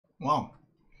Wow.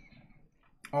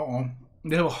 Uh-oh.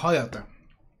 Det var high there.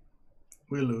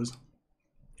 We lose.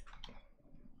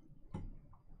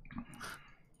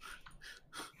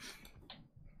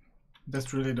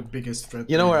 That's really the biggest threat.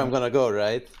 You know where I'm gonna go,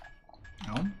 right?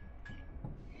 No.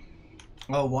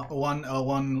 Oh,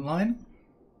 one line?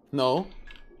 No.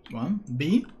 One?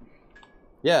 B?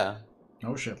 Yeah.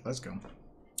 Oh shit, let's go.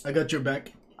 I got your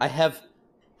back. I have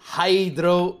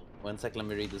hydro... One sec, let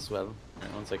me read this well.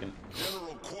 Right, 1 second.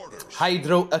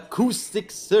 Hydro acoustic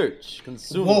search.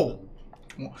 Consumable.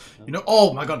 Whoa. You know,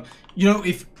 oh my god. You know,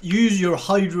 if you use your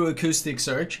hydroacoustic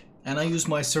search and I use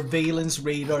my surveillance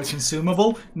radar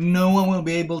consumable, no one will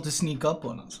be able to sneak up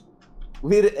on us.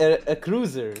 With a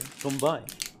cruiser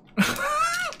combined.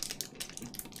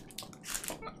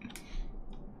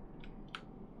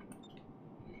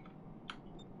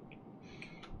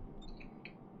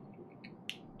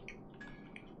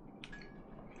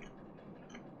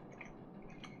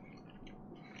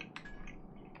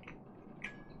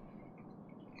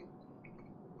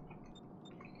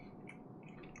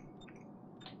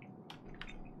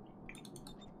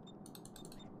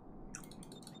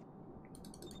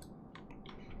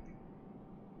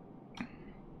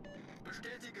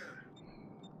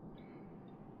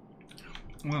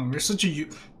 Wow, we're such a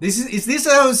is this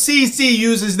how CC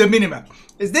uses the minimap?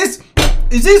 Is this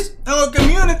our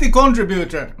community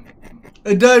contributor?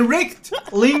 A direct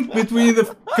link between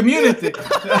the community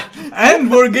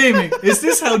and Wargaming. Is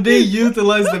this how they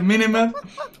utilize the minimap?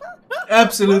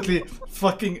 Absolutely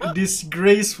fucking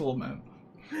disgraceful, man.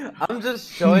 I'm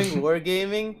just showing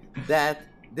Wargaming that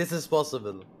this is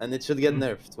possible and it should get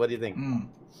nerfed. What do you think?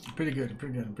 Pretty good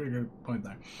point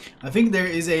there. I think there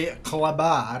is a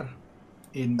clabar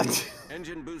in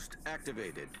engine boost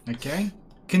activated. Okay.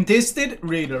 Contested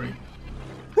radaring.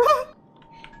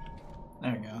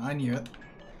 There we go, I knew it.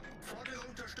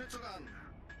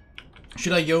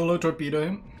 Should I YOLO torpedo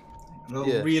him? It'll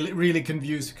Yeah. really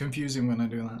confusing when I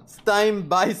do that.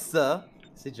 Steinbeißer.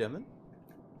 Is he German?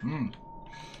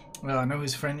 Well, I know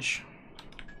he's French.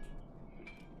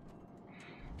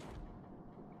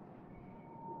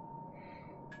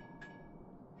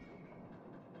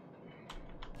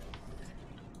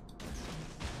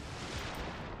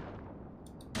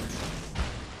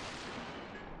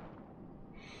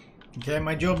 Okay,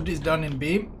 my job is done in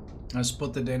B. I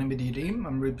spotted the enemy DD.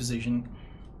 I'm repositioned.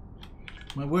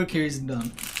 My work here is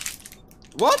done.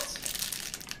 What?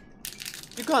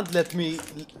 You can't let me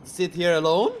sit here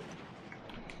alone?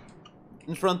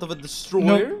 In front of a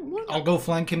destroyer? No, I'll go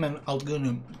flank him and outgun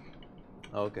him.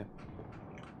 Oh, okay.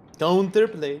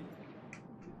 Counterplay.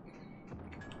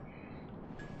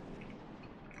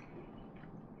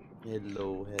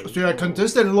 Hello. So I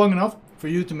contested it long enough for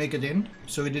you to make it in,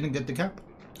 so we didn't get the cap.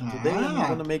 Today I'm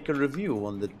gonna make a review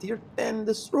on the Tier 10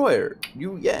 destroyer,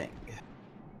 Yueyang.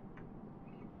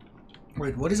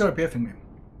 Wait, what is RPFing me?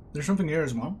 There's something here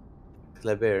as well.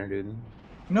 Clever, dude.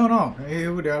 No, he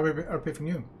would RPFing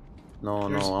you. No,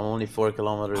 I'm only 4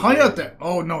 kilometers Hayate!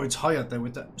 Oh no, it's Hayate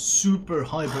with that super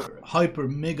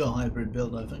mega hyper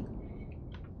build, I think.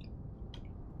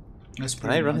 That's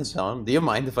Can I run it down? Do you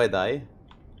mind if I die?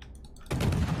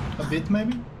 A bit,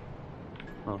 maybe?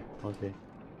 Oh, okay.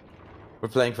 We're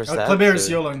playing for stats. Kleber is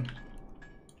YOLOing.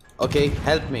 Okay,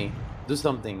 help me. Do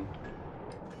something.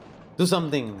 Do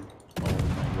something. Oh my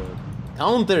god.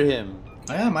 Counter him.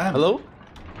 I am. Hello?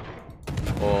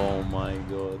 Oh my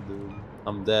god, dude.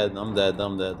 I'm dead.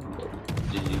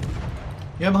 GG.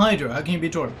 You have Hydra, how can you be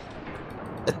Torp?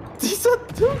 He's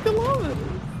at 2 kilometers.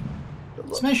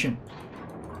 Smash him.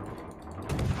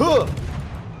 Huh.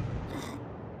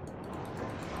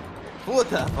 What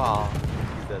the fuck?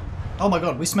 He's dead. Oh my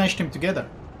god, we smashed him together.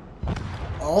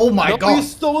 Oh my No, god. you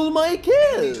stole my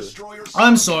kill!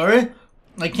 I'm sorry.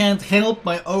 I can't help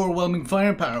my overwhelming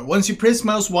firepower. Once you press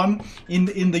mouse 1 in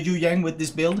the Yueyang with this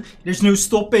build, there's no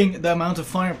stopping the amount of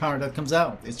firepower that comes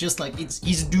out. It's just like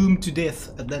he's doomed to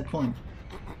death at that point.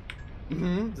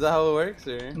 Is that how it works,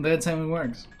 or? That's how it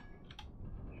works.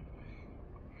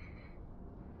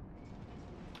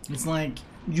 It's like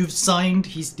you've signed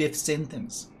his death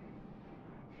sentence.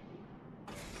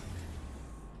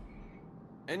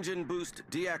 Engine boost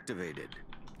deactivated.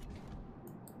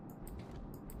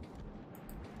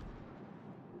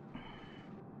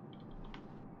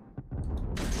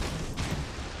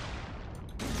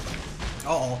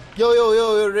 Uh-oh.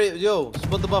 Yo,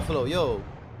 spot the buffalo, yo.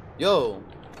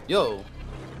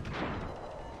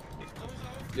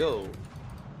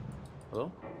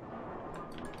 Hello?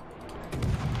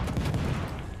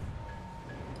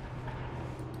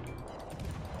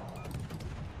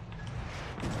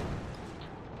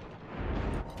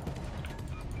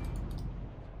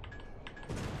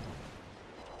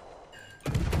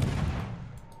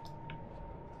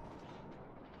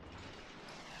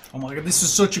 Oh my god, this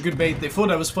is such a good bait. They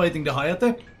thought I was fighting the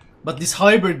Hayate, but this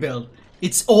hybrid build,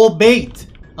 it's all bait.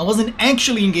 I wasn't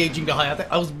actually engaging the Hayate,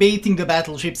 I was baiting the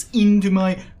battleships into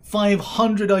my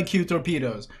 500 IQ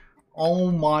torpedoes.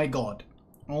 Oh my god.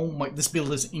 Oh my, this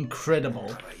build is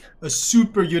incredible. A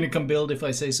super unicorn build, if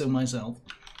I say so myself.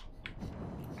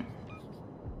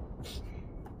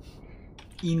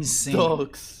 Insane.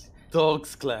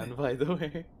 Dogs clan, by the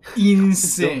way.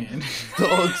 Insane.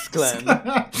 Dogs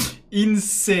clan.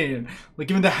 Insane.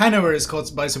 Like even the Hanover is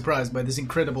caught by surprise by this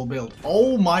incredible build.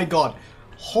 Oh my god.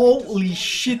 Holy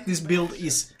shit, this build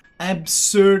is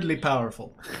absurdly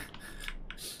powerful.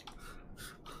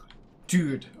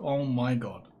 Dude, oh my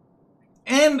god.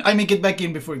 And I make it back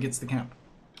in before it gets to camp.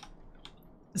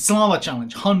 Slava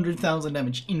challenge, 100,000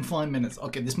 damage in 5 minutes.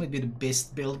 Okay, this might be the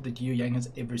best build that Yueyang has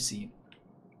ever seen.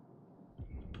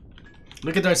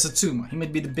 Look at our Satsuma. He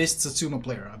might be the best Satsuma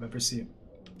player I've ever seen.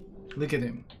 Look at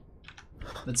him.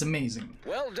 That's amazing.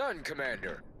 Well done,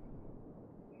 Commander.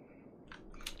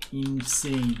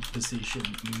 Insane position,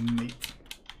 mate.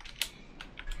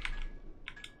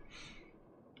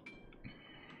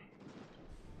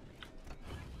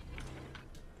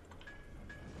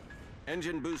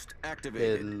 Engine boost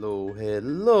activated. Hello,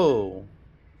 hello.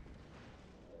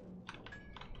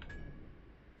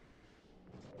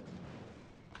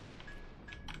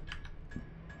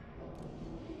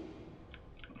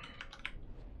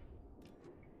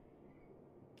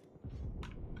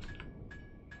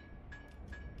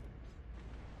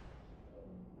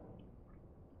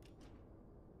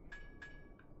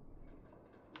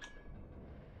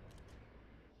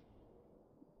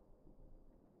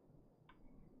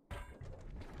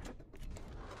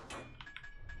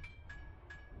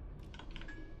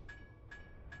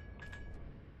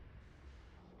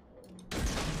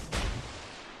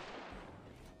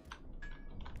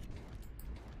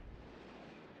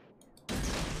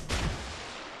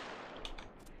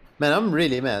 Man, I'm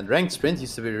really mad. Ranked Sprint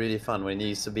used to be really fun when you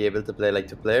used to be able to play like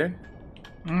 2-player.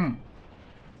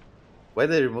 Why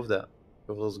did they remove that?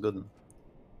 It was good.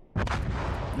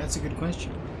 That's a good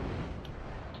question.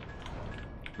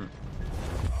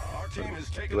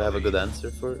 Do I have a good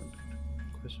answer for the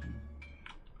question?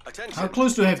 Attention. How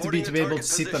close do I have to be Reporting to be able to target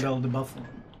citadel the buffalo?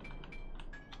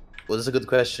 Well, that's a good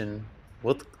question.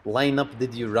 What lineup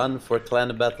did you run for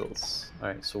clan battles?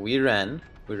 Alright, so we ran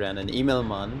an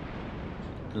Emailman,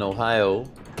 an Ohio,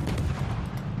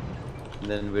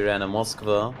 and then we ran a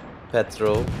Moskva,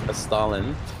 Petro, a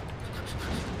Stalin,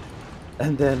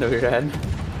 and then we ran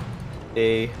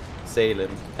a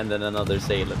Salem, and then another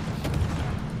Salem.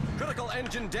 Critical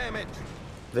engine damage.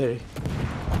 Very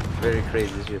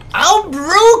crazy ship. How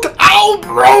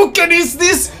broken is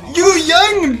this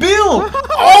Yueyang build?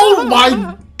 Oh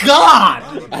my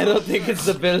god! I don't think it's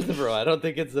the build, bro. I don't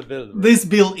think it's the build, bro. This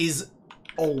build is,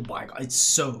 oh my god, it's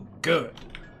so good.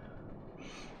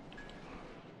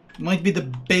 Might be the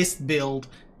best build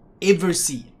ever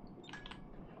seen.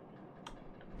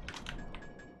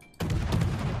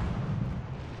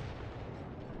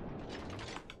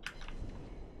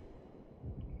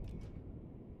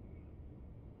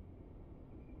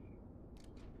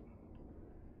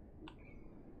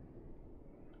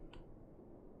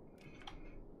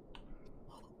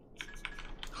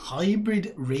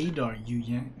 Hybrid radar,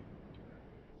 Yueyang.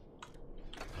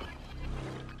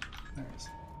 Nice.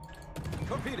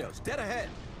 Torpedoes dead ahead.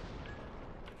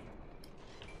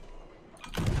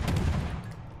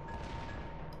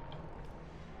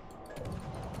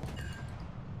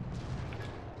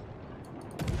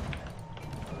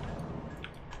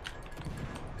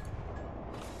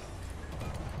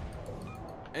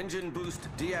 Engine boost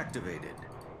deactivated.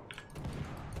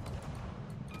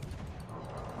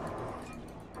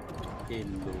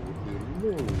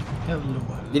 Hello.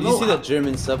 Did you see that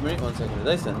German submarine? 1 second, did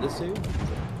I send this to you?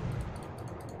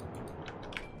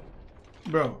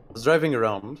 Bro. I was driving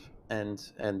around and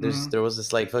there was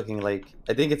this like fucking like,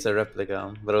 I think it's a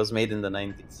replica, but it was made in the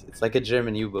 90s. It's like a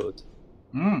German U-boat.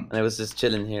 And I was just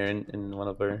chilling here in one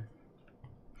of our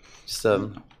just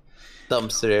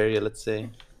dumpster area, let's say.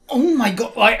 Oh my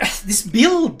god, like, this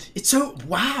build! It's so,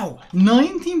 wow!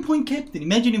 19 point captain.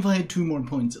 Imagine if I had 2 more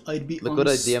points. I'd be Look what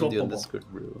I unstoppable. DM'd you on Discord,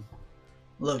 bro.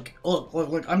 Look,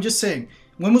 I'm just saying.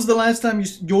 When was the last time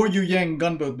your Yueyang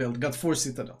gunboat build got 4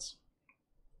 citadels?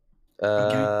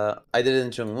 Okay. I did it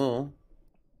in Chongmu.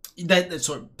 That's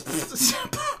sort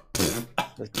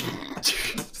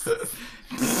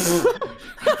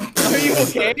Are you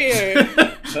okay? Or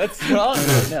what's wrong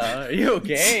right now? Are you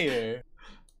okay? Or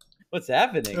what's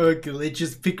happening? Okay, let's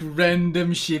just pick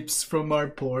random ships from our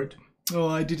port. Oh,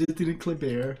 I did it in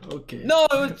Kleber. Okay. No,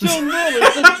 it was Chongmu.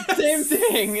 It's the same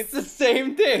thing. It's the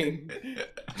same thing.